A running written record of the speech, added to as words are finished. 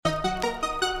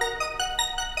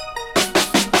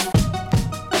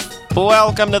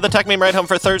Welcome to the Tech Meme Ride Home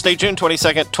for Thursday, June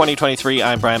 22nd, 2023.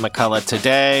 I'm Brian McCullough.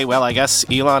 Today, well, I guess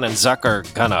Elon and Zuck are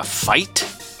gonna fight?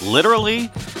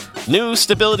 Literally? New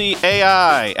Stability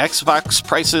AI. Xbox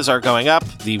prices are going up.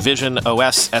 The Vision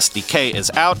OS SDK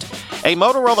is out. A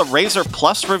Motorola Razr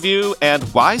Plus review, and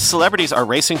why celebrities are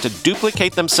racing to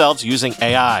duplicate themselves using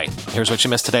AI. Here's what you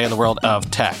missed today in the world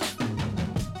of tech.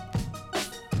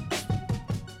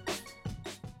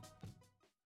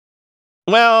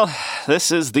 Well,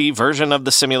 this is the version of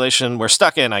the simulation we're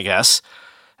stuck in, I guess,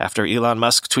 after Elon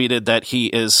Musk tweeted that he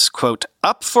is, quote,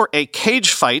 up for a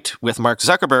cage fight with Mark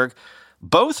Zuckerberg.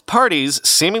 Both parties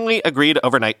seemingly agreed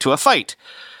overnight to a fight.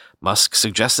 Musk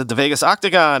suggested the Vegas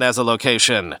Octagon as a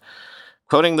location.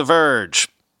 Quoting The Verge,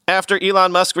 after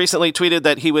Elon Musk recently tweeted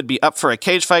that he would be up for a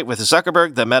cage fight with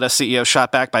Zuckerberg, the Meta CEO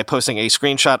shot back by posting a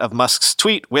screenshot of Musk's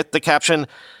tweet with the caption,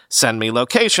 "Send me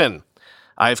location."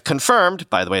 I've confirmed,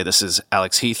 by the way, this is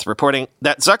Alex Heath reporting,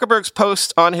 that Zuckerberg's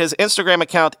post on his Instagram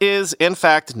account is, in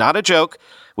fact, not a joke,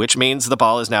 which means the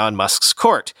ball is now in Musk's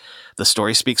court. The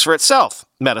story speaks for itself,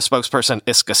 Meta spokesperson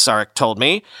Iska Sarek told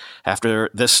me.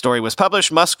 After this story was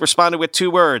published, Musk responded with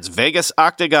 2 words, Vegas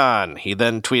Octagon. He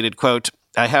then tweeted, quote,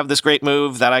 I have this great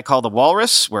move that I call the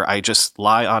walrus, where I just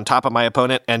lie on top of my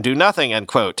opponent and do nothing, end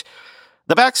quote.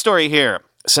 The backstory here.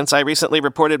 Since I recently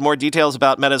reported more details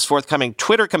about Meta's forthcoming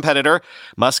Twitter competitor,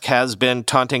 Musk has been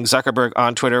taunting Zuckerberg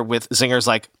on Twitter with zingers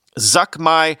like Zuck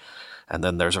my, and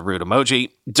then there's a rude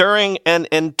emoji. During an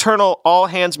internal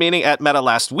all-hands meeting at Meta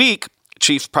last week,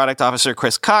 Chief Product Officer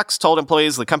Chris Cox told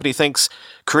employees the company thinks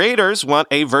creators want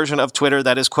a version of Twitter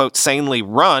that is, quote, sanely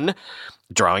run,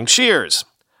 drawing cheers.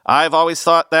 I've always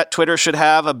thought that Twitter should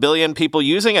have 1 billion people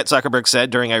using it, Zuckerberg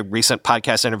said during a recent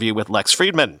podcast interview with Lex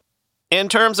Fridman. In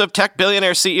terms of tech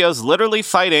billionaire CEOs literally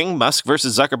fighting, Musk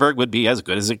versus Zuckerberg would be as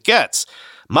good as it gets.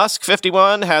 Musk,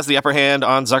 51, has the upper hand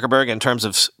on Zuckerberg in terms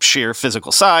of sheer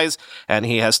physical size, and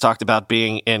he has talked about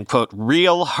being in, quote,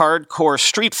 real hardcore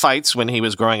street fights when he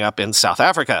was growing up in South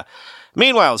Africa.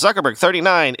 Meanwhile, Zuckerberg,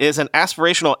 39, is an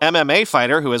aspirational MMA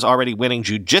fighter who is already winning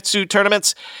jiu-jitsu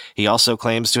tournaments. He also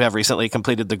claims to have recently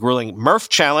completed the grueling Murph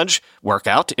Challenge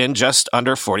workout in just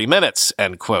under 40 minutes,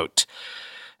 end quote.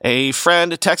 A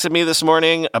friend texted me this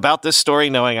morning about this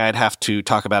story, knowing I'd have to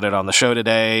talk about it on the show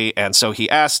today, and so he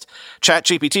asked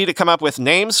ChatGPT to come up with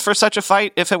names for such a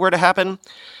fight if it were to happen.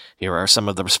 Here are some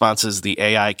of the responses the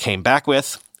AI came back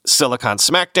with. Silicon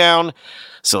Smackdown,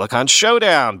 Silicon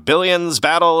Showdown, Billions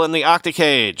Battle in the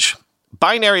Octacage,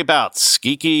 Binary Bouts,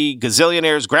 Geeky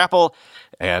Gazillionaires Grapple,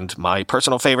 and my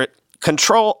personal favorite,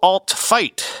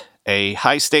 Control-Alt-Fight, a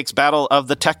high-stakes battle of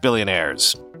the tech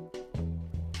billionaires.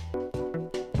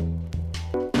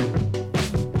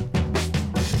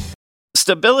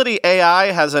 Stability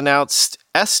AI has announced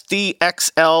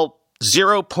SDXL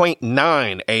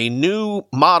 0.9, a new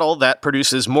model that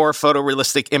produces more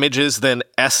photorealistic images than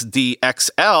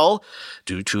SDXL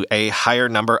due to a higher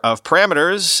number of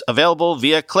parameters available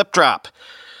via clip drop.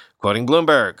 Quoting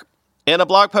Bloomberg, in a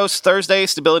blog post Thursday,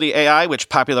 Stability AI, which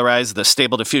popularized the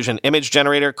Stable Diffusion image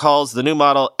generator, calls the new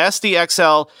model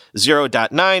SDXL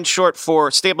 0.9, short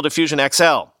for Stable Diffusion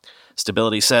XL.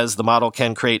 Stability says the model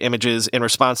can create images in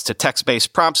response to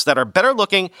text-based prompts that are better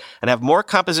looking and have more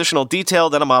compositional detail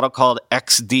than a model called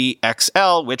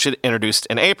XDXL, which it introduced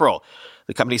in April.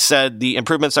 The company said the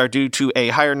improvements are due to a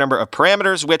higher number of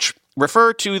parameters, which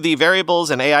refer to the variables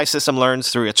an AI system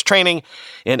learns through its training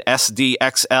in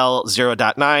SDXL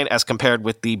 0.9 as compared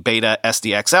with the beta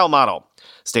SDXL model.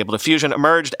 Stable Diffusion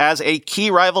emerged as a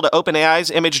key rival to OpenAI's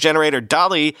image generator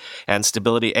DALL-E, and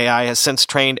Stability AI has since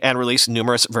trained and released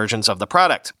numerous versions of the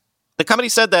product. The company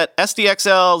said that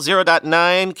SDXL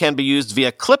 0.9 can be used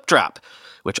via clip drop,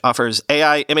 which offers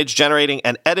AI image generating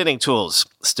and editing tools.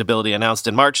 Stability announced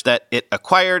in March that it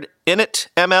acquired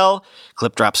InitML,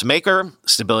 ClipDrop's maker.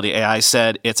 Stability AI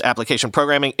said its application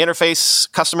programming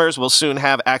interface customers will soon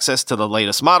have access to the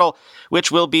latest model,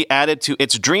 which will be added to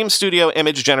its Dream Studio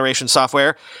image generation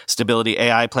software. Stability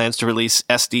AI plans to release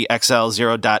SDXL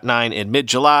 0.9 in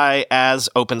mid-July as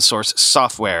open source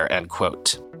software, end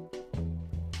quote.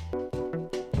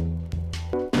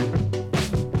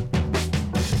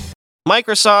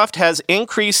 Microsoft has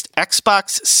increased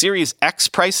Xbox Series X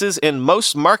prices in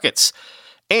most markets.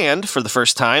 And for the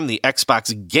first time, the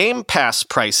Xbox Game Pass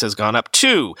price has gone up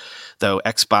too, though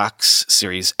Xbox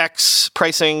Series X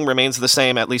pricing remains the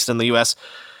same, at least in the US.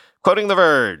 Quoting The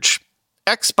Verge,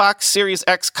 Xbox Series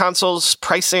X consoles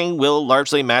pricing will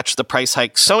largely match the price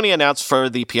hike Sony announced for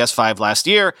the PS5 last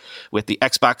year, with the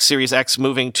Xbox Series X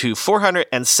moving to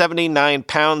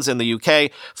 £479 in the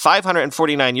UK,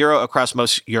 €549 across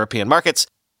most European markets,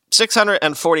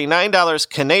 $649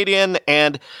 Canadian,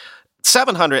 and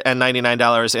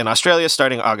 $799 in Australia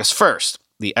starting August 1st.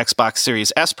 The Xbox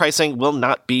Series S pricing will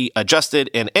not be adjusted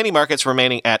in any markets,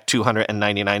 remaining at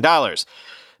 $299.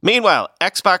 Meanwhile,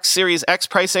 Xbox Series X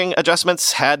pricing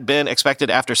adjustments had been expected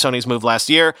after Sony's move last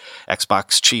year.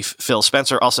 Xbox chief Phil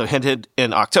Spencer also hinted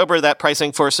in October that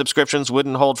pricing for subscriptions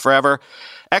wouldn't hold forever.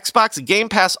 Xbox Game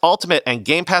Pass Ultimate and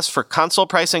Game Pass for console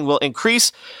pricing will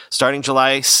increase starting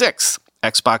July 6th.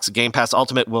 Xbox Game Pass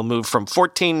Ultimate will move from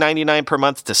 $14.99 per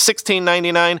month to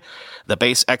 $16.99. The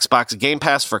base Xbox Game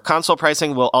Pass for console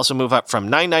pricing will also move up from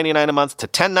 $9.99 a month to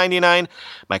 $10.99.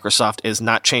 Microsoft is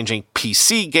not changing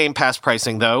PC Game Pass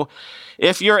pricing, though.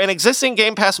 If you're an existing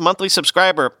Game Pass monthly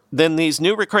subscriber, then these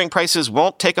new recurring prices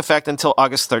won't take effect until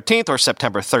August 13th or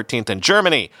September 13th in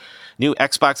Germany. New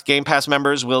Xbox Game Pass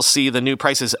members will see the new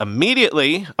prices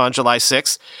immediately on July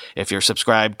 6th. If you're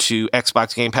subscribed to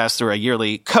Xbox Game Pass through a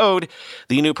yearly code,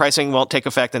 the new pricing won't take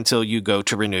effect until you go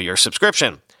to renew your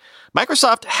subscription.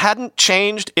 Microsoft hadn't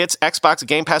changed its Xbox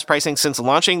Game Pass pricing since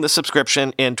launching the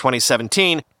subscription in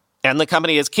 2017, and the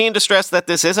company is keen to stress that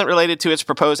this isn't related to its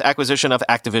proposed acquisition of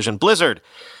Activision Blizzard.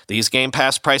 These Game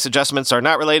Pass price adjustments are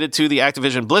not related to the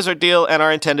Activision Blizzard deal and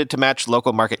are intended to match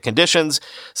local market conditions,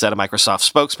 said a Microsoft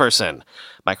spokesperson.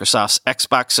 Microsoft's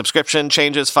Xbox subscription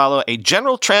changes follow a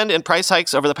general trend in price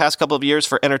hikes over the past couple of years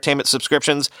for entertainment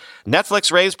subscriptions.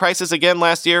 Netflix raised prices again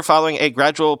last year following a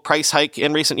gradual price hike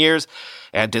in recent years,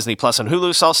 and Disney Plus and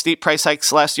Hulu saw steep price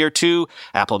hikes last year too.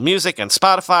 Apple Music and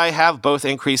Spotify have both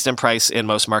increased in price in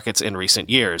most markets in recent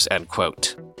years, end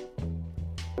quote.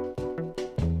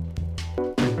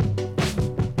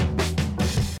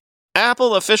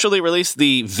 Apple officially released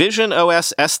the Vision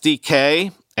OS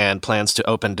SDK and plans to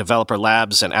open developer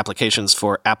labs and applications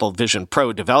for Apple Vision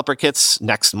Pro developer kits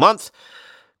next month.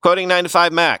 Quoting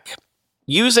 9to5Mac,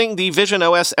 using the Vision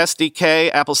OS SDK,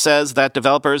 Apple says that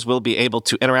developers will be able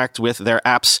to interact with their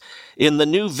apps in the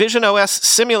new Vision OS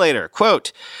simulator.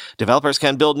 Quote, developers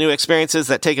can build new experiences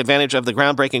that take advantage of the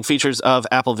groundbreaking features of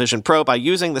Apple Vision Pro by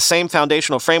using the same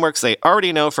foundational frameworks they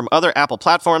already know from other Apple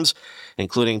platforms,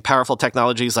 including powerful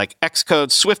technologies like Xcode,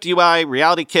 SwiftUI,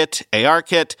 RealityKit,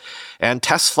 ARKit, and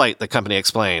TestFlight, the company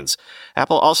explains.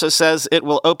 Apple also says it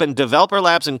will open developer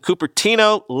labs in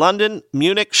Cupertino, London,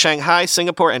 Munich, Shanghai,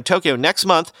 Singapore, and Tokyo next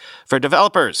month for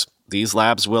developers. These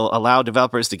labs will allow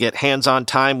developers to get hands-on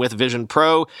time with Vision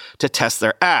Pro to test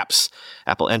their apps.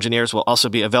 Apple engineers will also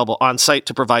be available on-site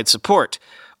to provide support.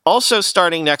 Also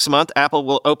starting next month, Apple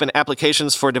will open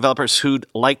applications for developers who'd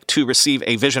like to receive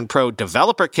a Vision Pro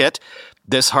developer kit.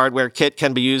 This hardware kit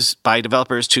can be used by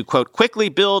developers to, quote, quickly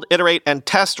build, iterate, and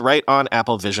test right on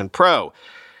Apple Vision Pro.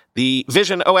 The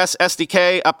Vision OS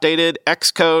SDK, updated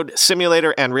Xcode,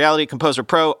 Simulator, and Reality Composer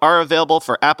Pro are available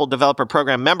for Apple Developer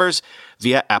Program members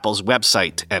via Apple's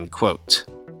website, end quote.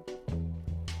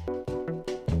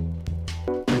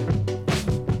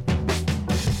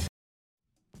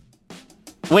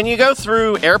 When you go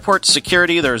through airport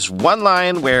security, there's one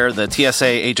line where the TSA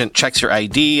agent checks your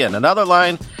ID and another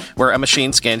line where a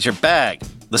machine scans your bag.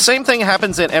 The same thing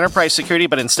happens in enterprise security,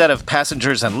 but instead of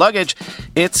passengers and luggage,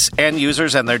 it's end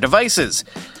users and their devices.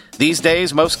 These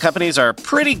days, most companies are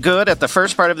pretty good at the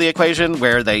first part of the equation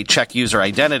where they check user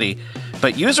identity,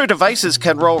 but user devices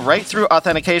can roll right through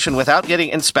authentication without getting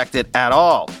inspected at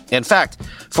all. In fact,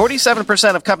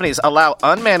 47% of companies allow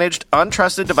unmanaged,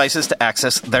 untrusted devices to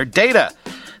access their data.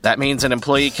 That means an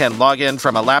employee can log in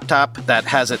from a laptop that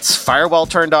has its firewall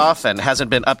turned off and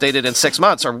hasn't been updated in 6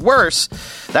 months. Or worse,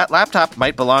 that laptop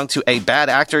might belong to a bad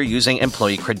actor using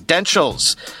employee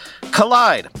credentials.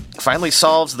 Collide finally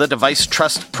solves the device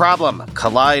trust problem.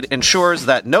 Collide ensures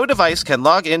that no device can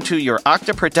log into your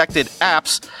Okta-protected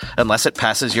apps unless it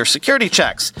passes your security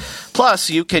checks. Plus,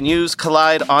 you can use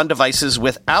Collide on devices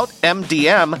without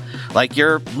MDM, like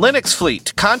your Linux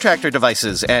fleet, contractor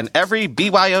devices, and every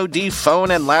BYOD phone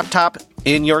and laptop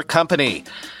in your company.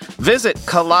 Visit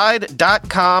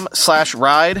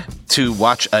collide.com/ride to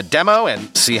watch a demo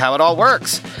and see how it all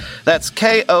works. That's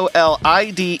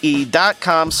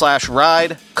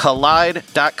KOLIDE.com/ride,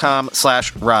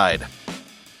 collide.com/ride.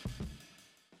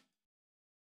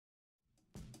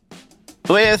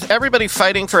 With everybody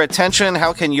fighting for attention,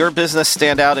 how can your business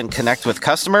stand out and connect with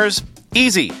customers?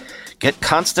 Easy. Get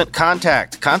Constant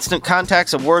Contact. Constant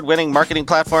Contact's award-winning marketing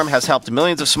platform has helped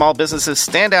millions of small businesses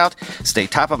stand out, stay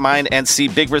top of mind, and see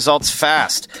big results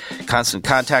fast. Constant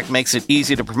Contact makes it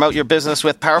easy to promote your business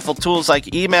with powerful tools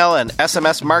like email and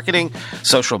SMS marketing,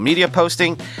 social media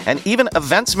posting, and even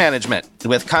events management.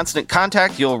 With Constant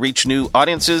Contact, you'll reach new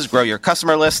audiences, grow your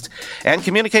customer list, and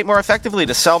communicate more effectively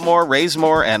to sell more, raise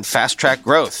more, and fast-track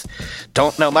growth.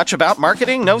 Don't know much about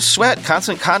marketing? No sweat.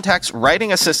 Constant Contact's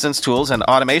writing assistance tools and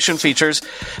automation features features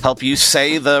help you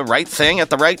say the right thing at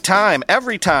the right time,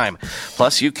 every time.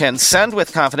 Plus, you can send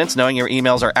with confidence knowing your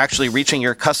emails are actually reaching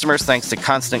your customers thanks to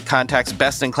Constant Contact's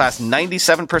best-in-class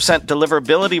 97%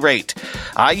 deliverability rate.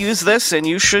 I use this, and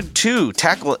you should too.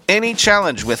 Tackle any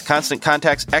challenge with Constant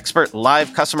Contact's expert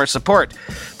live customer support.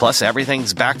 Plus,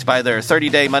 everything's backed by their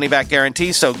 30-day money-back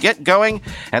guarantee, so get going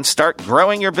and start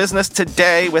growing your business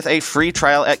today with a free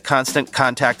trial at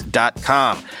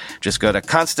ConstantContact.com. Just go to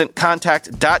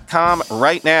ConstantContact.com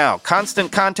right now.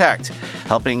 Constant Contact,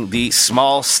 helping the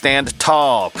small stand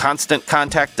tall.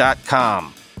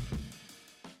 ConstantContact.com.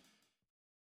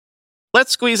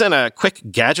 Let's squeeze in a quick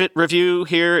gadget review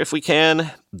here if we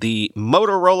can. The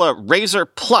Motorola Razr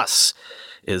Plus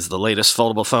is the latest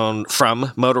foldable phone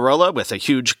from Motorola with a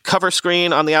huge cover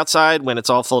screen on the outside when it's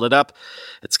all folded up.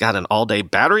 It's got an all-day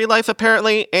battery life,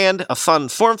 apparently, and a fun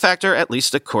form factor, at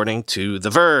least according to The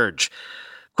Verge.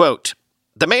 Quote,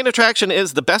 "The main attraction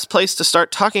is the best place to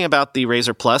start talking about the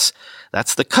Razr Plus.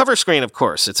 That's the cover screen, of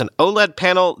course. It's an OLED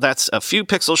panel that's a few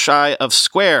pixels shy of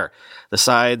square. The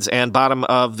sides and bottom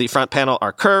of the front panel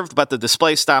are curved, but the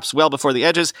display stops well before the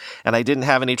edges, and I didn't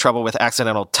have any trouble with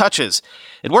accidental touches.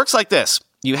 It works like this.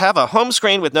 You have a home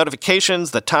screen with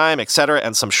notifications, the time, etc.,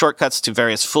 and some shortcuts to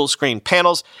various full-screen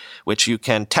panels, which you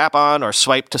can tap on or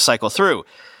swipe to cycle through.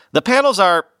 The panels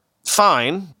are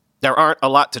fine. There aren't a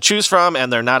lot to choose from,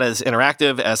 and they're not as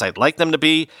interactive as I'd like them to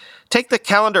be. Take the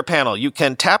calendar panel. You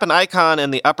can tap an icon in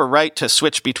the upper right to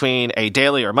switch between a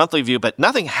daily or monthly view, but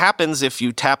nothing happens if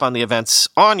you tap on the events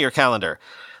on your calendar.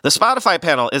 The Spotify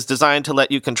panel is designed to let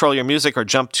you control your music or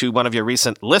jump to one of your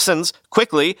recent listens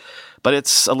quickly, but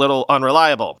it's a little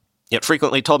unreliable. It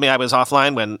frequently told me I was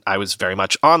offline when I was very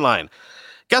much online.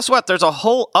 Guess what? There's a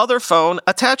whole other phone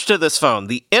attached to this phone.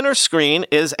 The inner screen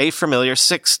is a familiar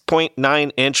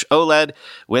 6.9-inch OLED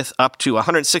with up to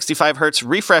 165 Hz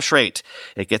refresh rate.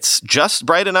 It gets just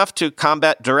bright enough to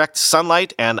combat direct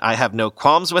sunlight, and I have no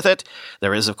qualms with it.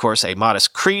 There is, of course, a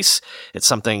modest crease. It's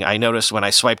something I noticed when I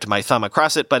swiped my thumb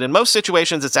across it, but in most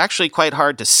situations, it's actually quite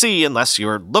hard to see unless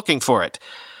you're looking for it.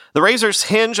 The Razr's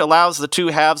hinge allows the two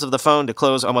halves of the phone to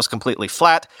close almost completely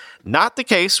flat. Not the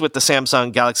case with the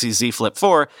Samsung Galaxy Z Flip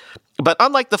 4, but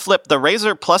unlike the Flip, the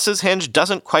Razr Plus's hinge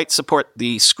doesn't quite support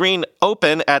the screen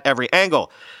open at every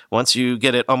angle. Once you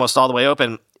get it almost all the way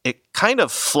open, it kind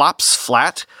of flops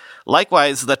flat.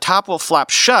 Likewise, the top will flop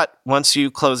shut once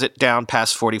you close it down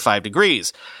past 45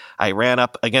 degrees. I ran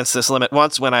up against this limit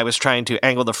once when I was trying to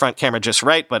angle the front camera just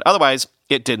right, but otherwise,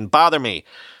 it didn't bother me.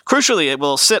 Crucially, it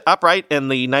will sit upright in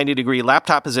the 90-degree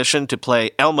laptop position to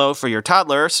play Elmo for your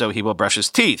toddler, so he will brush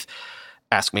his teeth.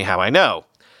 Ask me how I know.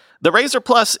 The Razr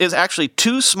Plus is actually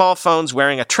two small phones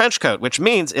wearing a trench coat, which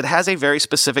means it has a very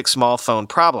specific small phone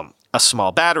problem, a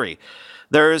small battery.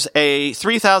 There's a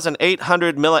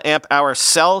 3,800 milliamp hour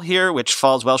cell here, which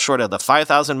falls well short of the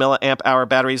 5,000 milliamp hour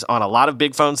batteries on a lot of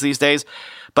big phones these days.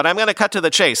 But I'm going to cut to the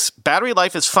chase. Battery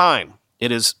life is fine.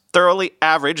 It is thoroughly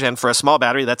average, and for a small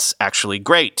battery, that's actually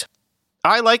great.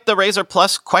 I like the Razr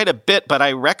Plus quite a bit, but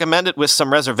I recommend it with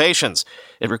some reservations.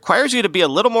 It requires you to be a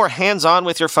little more hands-on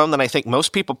with your phone than I think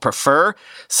most people prefer,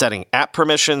 setting app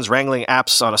permissions, wrangling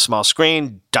apps on a small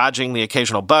screen, dodging the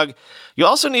occasional bug. You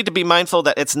also need to be mindful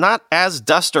that it's not as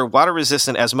dust or water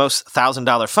resistant as most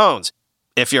 $1,000 phones.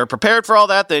 If you're prepared for all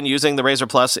that, then using the Razr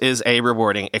Plus is a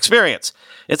rewarding experience.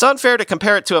 It's unfair to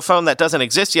compare it to a phone that doesn't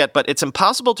exist yet, but it's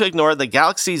impossible to ignore the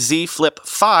Galaxy Z Flip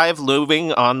 5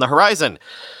 looming on the horizon.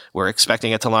 We're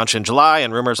expecting it to launch in July,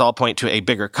 and rumors all point to a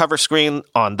bigger cover screen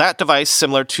on that device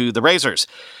similar to the Razr's.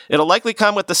 It'll likely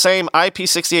come with the same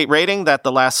IP68 rating that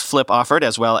the last Flip offered,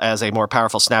 as well as a more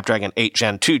powerful Snapdragon 8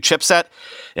 Gen 2 chipset.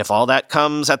 If all that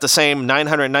comes at the same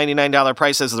 $999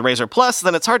 price as the Razr Plus,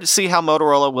 then it's hard to see how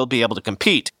Motorola will be able to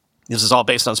compete. This is all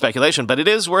based on speculation, but it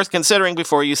is worth considering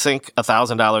before you sink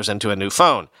 $1,000 into a new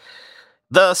phone.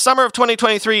 The summer of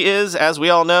 2023 is, as we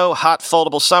all know, hot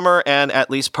foldable summer, and at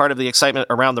least part of the excitement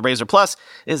around the Razr Plus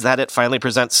is that it finally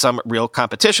presents some real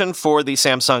competition for the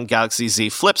Samsung Galaxy Z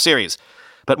Flip series.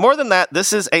 But more than that,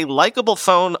 this is a likable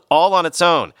phone all on its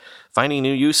own. Finding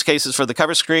new use cases for the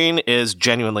cover screen is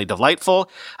genuinely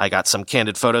delightful. I got some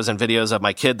candid photos and videos of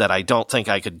my kid that I don't think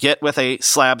I could get with a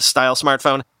slab-style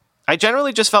smartphone. I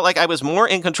generally just felt like I was more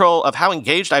in control of how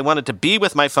engaged I wanted to be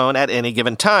with my phone at any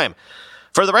given time.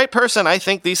 For the right person, I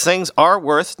think these things are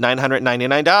worth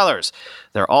 $999.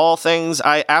 They're all things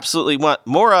I absolutely want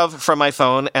more of from my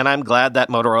phone, and I'm glad that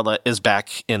Motorola is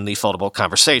back in the foldable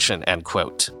conversation, end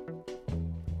quote.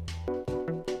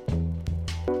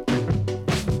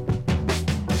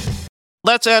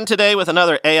 Let's end today with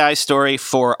another AI story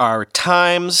for our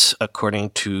times. According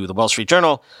to the Wall Street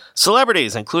Journal,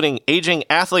 celebrities, including aging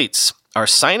athletes, are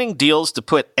signing deals to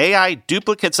put AI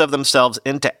duplicates of themselves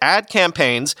into ad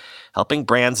campaigns, helping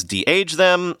brands de-age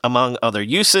them, among other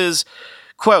uses.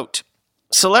 Quote,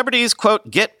 celebrities, quote,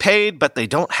 get paid, but they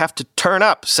don't have to turn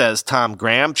up, says Tom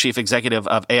Graham, chief executive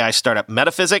of AI startup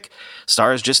Metaphysic.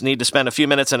 Stars just need to spend a few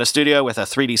minutes in a studio with a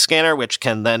 3D scanner, which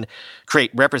can then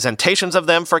create representations of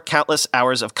them for countless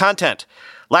hours of content.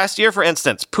 Last year, for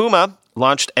instance, Puma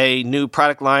launched a new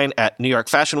product line at New York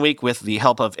Fashion Week with the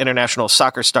help of international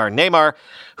soccer star Neymar,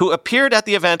 who appeared at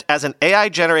the event as an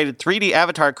AI-generated 3D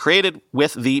avatar created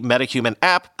with the MetaHuman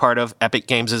app, part of Epic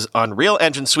Games' Unreal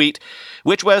Engine suite,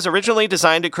 which was originally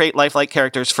designed to create lifelike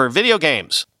characters for video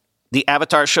games. The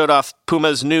avatar showed off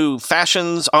Puma's new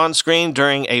fashions on screen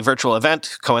during a virtual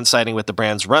event coinciding with the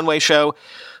brand's runway show.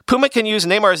 Puma can use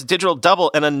Neymar's digital double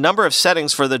in a number of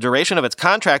settings for the duration of its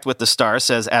contract with the star,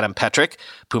 says Adam Petrick,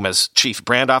 Puma's chief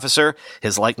brand officer.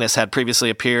 His likeness had previously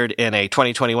appeared in a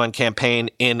 2021 campaign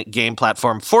in game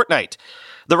platform Fortnite.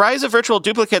 The rise of virtual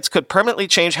duplicates could permanently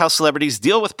change how celebrities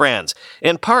deal with brands.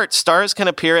 In part, stars can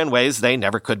appear in ways they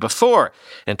never could before.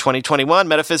 In 2021,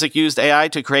 Metaphysic used AI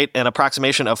to create an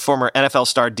approximation of former NFL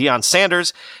star Deion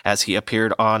Sanders as he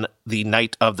appeared on the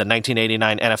night of the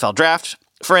 1989 NFL Draft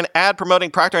for an ad promoting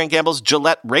Procter & Gamble's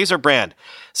Gillette razor brand.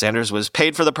 Sanders was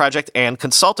paid for the project and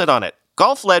consulted on it.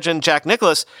 Golf legend Jack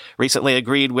Nicklaus recently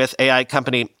agreed with AI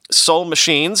company Soul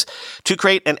Machines to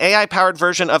create an AI-powered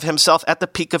version of himself at the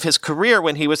peak of his career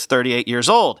when he was 38 years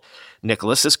old.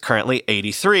 Nicklaus is currently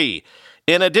 83.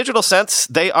 In a digital sense,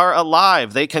 they are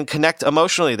alive. They can connect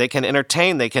emotionally. They can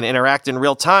entertain. They can interact in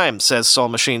real time, says Soul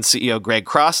Machines CEO Greg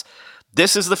Cross.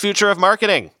 This is the future of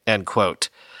marketing, end quote.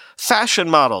 Fashion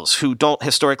models who don't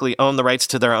historically own the rights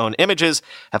to their own images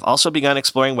have also begun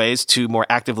exploring ways to more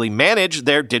actively manage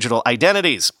their digital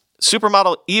identities.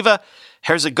 Supermodel Eva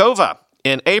Herzigova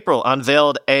in April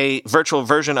unveiled a virtual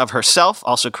version of herself,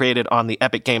 also created on the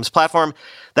Epic Games platform,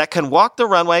 that can walk the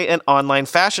runway in online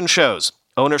fashion shows.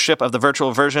 Ownership of the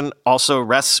virtual version also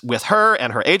rests with her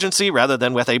and her agency rather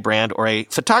than with a brand or a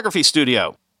photography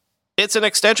studio. It's an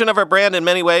extension of her brand in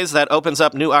many ways that opens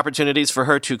up new opportunities for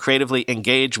her to creatively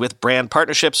engage with brand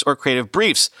partnerships or creative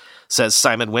briefs, says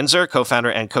Simon Windsor,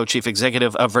 co-founder and co-chief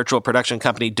executive of virtual production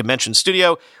company Dimension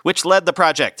Studio, which led the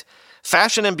project.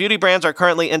 Fashion and beauty brands are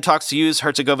currently in talks to use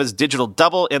Herzigova's digital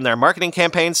double in their marketing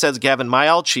campaign, says Gavin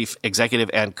Mayall, chief executive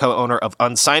and co-owner of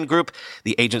Unsigned Group,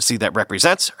 the agency that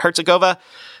represents Herzigova.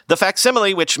 The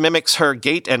facsimile, which mimics her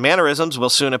gait and mannerisms, will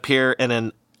soon appear in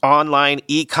an online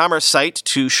e-commerce site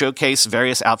to showcase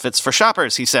various outfits for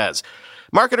shoppers, he says.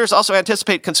 Marketers also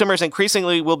anticipate consumers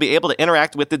increasingly will be able to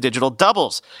interact with the digital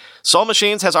doubles. Soul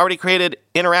Machines has already created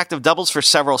interactive doubles for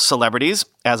several celebrities.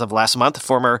 As of last month,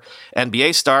 former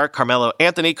NBA star Carmelo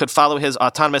Anthony could follow his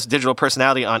autonomous digital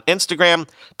personality on Instagram,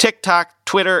 TikTok,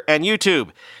 Twitter, and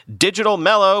YouTube. Digital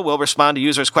Mello will respond to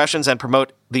users' questions and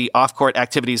promote the off-court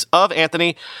activities of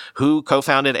Anthony, who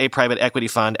co-founded a private equity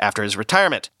fund after his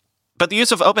retirement. But the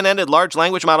use of open-ended large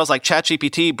language models like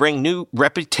ChatGPT bring new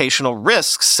reputational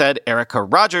risks, said Erica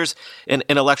Rogers, an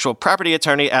intellectual property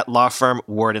attorney at law firm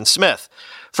Ward & Smith.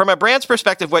 From a brand's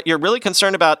perspective, what you're really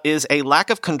concerned about is a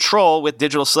lack of control with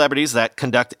digital celebrities that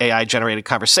conduct AI-generated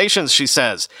conversations, she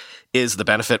says. Is the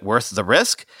benefit worth the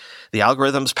risk? The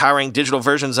algorithms powering digital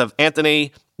versions of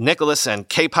Anthony, Nicholas, and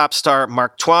K-pop star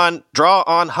Mark Twain draw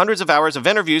on hundreds of hours of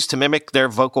interviews to mimic their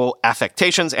vocal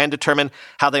affectations and determine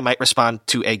how they might respond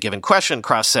to a given question,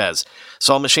 Cross says.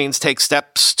 Soul Machines takes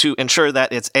steps to ensure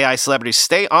that its AI celebrities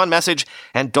stay on message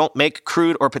and don't make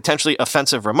crude or potentially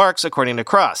offensive remarks, according to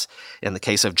Cross. In the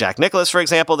case of Jack Nicklaus, for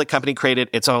example, the company created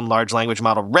its own large language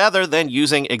model rather than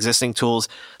using existing tools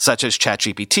such as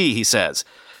ChatGPT, he says.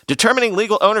 Determining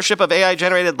legal ownership of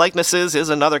AI-generated likenesses is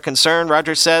another concern,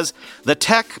 Rogers says. The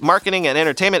tech, marketing, and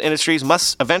entertainment industries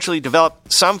must eventually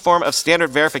develop some form of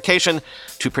standard verification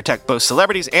to protect both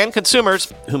celebrities and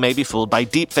consumers who may be fooled by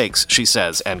deepfakes, she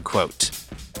says, end quote.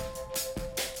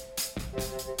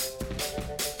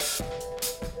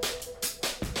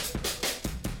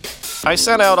 I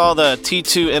sent out all the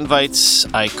T2 invites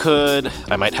I could.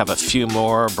 I might have a few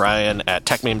more. Brian at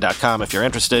techmeme.com if you're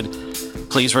interested.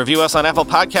 Please review us on Apple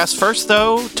Podcasts first,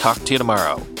 though. Talk to you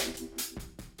tomorrow.